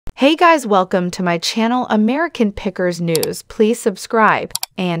Hey guys, welcome to my channel American Pickers News. Please subscribe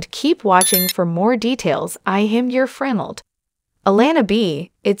and keep watching for more details. I am your friend. Alana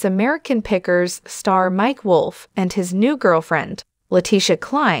B. It's American Pickers star Mike Wolfe and his new girlfriend, Leticia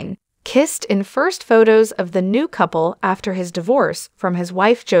Cline, kissed in first photos of the new couple after his divorce from his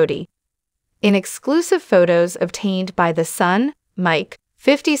wife Jodi. In exclusive photos obtained by The Sun, Mike,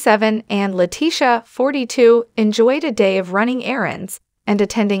 57, and Leticia, 42, enjoyed a day of running errands and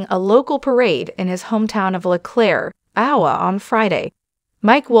attending a local parade in his hometown of Leclerc, Iowa on Friday.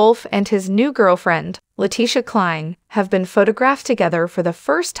 Mike Wolfe and his new girlfriend, Leticia Cline, have been photographed together for the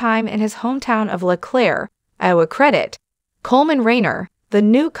first time in his hometown of Leclerc, Iowa. Credit Coleman Rayner. The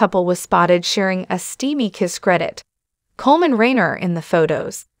new couple was spotted sharing a steamy kiss. Credit Coleman Rayner in the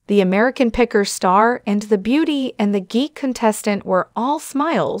photos. The American Pickers star and the Beauty and the Geek contestant were all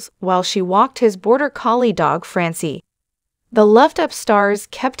smiles while she walked his border collie dog Francie. The loved-up stars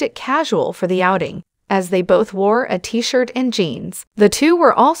kept it casual for the outing, as they both wore a t-shirt and jeans. The two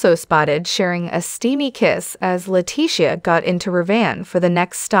were also spotted sharing a steamy kiss as Leticia got into her van for the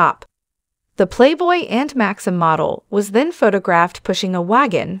next stop. The Playboy and Maxim model was then photographed pushing a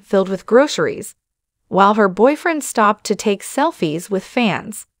wagon filled with groceries, while her boyfriend stopped to take selfies with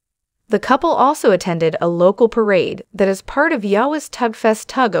fans. The couple also attended a local parade that is part of Iowa's Tugfest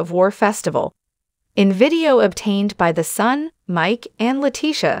Tug of War Festival. In video obtained by The Sun, Mike and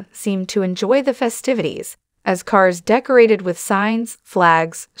Leticia seemed to enjoy the festivities, as cars decorated with signs,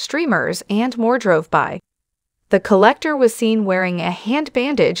 flags, streamers, and more drove by. The collector was seen wearing a hand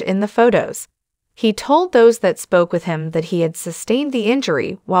bandage in the photos. He told those that spoke with him that he had sustained the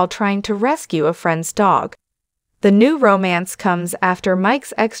injury while trying to rescue a friend's dog. The new romance comes after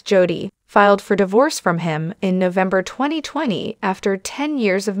Mike's ex Jodi filed for divorce from him in November 2020 after 10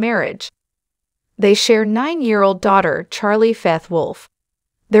 years of marriage. They share 9-year-old daughter Charlie Faith Wolfe.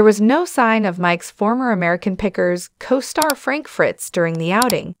 There was no sign of Mike's former American Pickers co-star Frank Fritz during the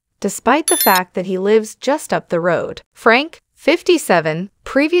outing, despite the fact that he lives just up the road. Frank, 57,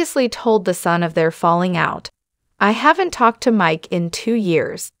 previously told The Sun of their falling out. "I haven't talked to Mike in 2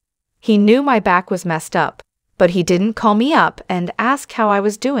 years. He knew my back was messed up, but he didn't call me up and ask how I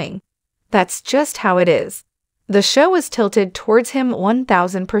was doing. That's just how it is." The show was tilted towards him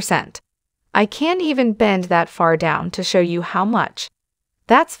 1000%. "I can't even bend that far down to show you how much.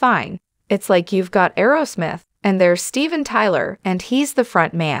 That's fine. It's like you've got Aerosmith, and there's Steven Tyler, and he's the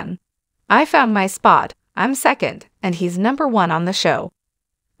front man. I found my spot. I'm second, and he's number one on the show.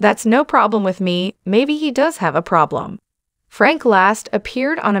 That's no problem with me. Maybe he does have a problem." Frank last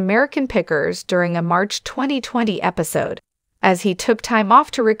appeared on American Pickers during a March 2020 episode, as he took time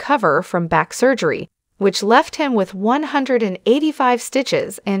off to recover from back surgery, which left him with 185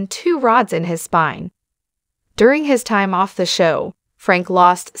 stitches and 2 rods in his spine. During his time off the show, Frank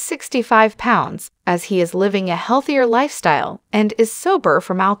lost 65 pounds as he is living a healthier lifestyle and is sober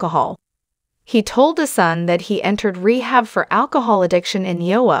from alcohol. He told The Sun that he entered rehab for alcohol addiction in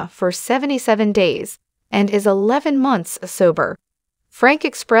Iowa for 77 days and is 11 months sober. Frank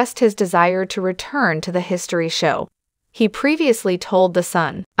expressed his desire to return to the history show. He previously told The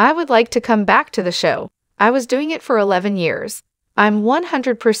Sun, "I would like to come back to the show. I was doing it for 11 years. I'm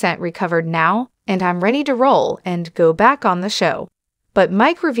 100% recovered now, and I'm ready to roll and go back on the show." But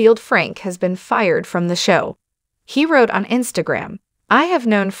Mike revealed Frank has been fired from the show. He wrote on Instagram, "I have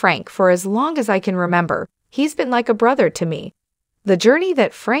known Frank for as long as I can remember. He's been like a brother to me. The journey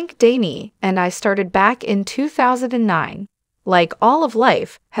that Frank Daney and I started back in 2009, like all of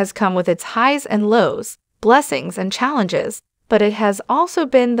life, has come with its highs and lows, blessings and challenges, but it has also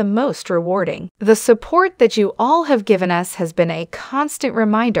been the most rewarding. The support that you all have given us has been a constant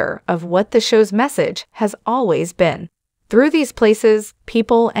reminder of what the show's message has always been. Through these places,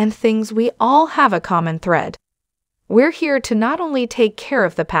 people, and things, we all have a common thread. We're here to not only take care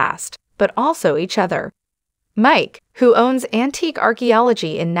of the past, but also each other." Mike, who owns Antique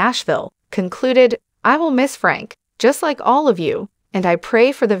Archaeology in Nashville, concluded, "I will miss Frank, just like all of you, and I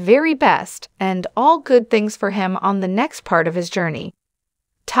pray for the very best and all good things for him on the next part of his journey."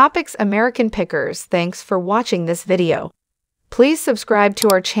 Topics American Pickers. Thanks for watching this video. Please subscribe to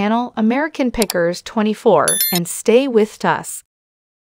our channel American Pickers 24 and stay with us.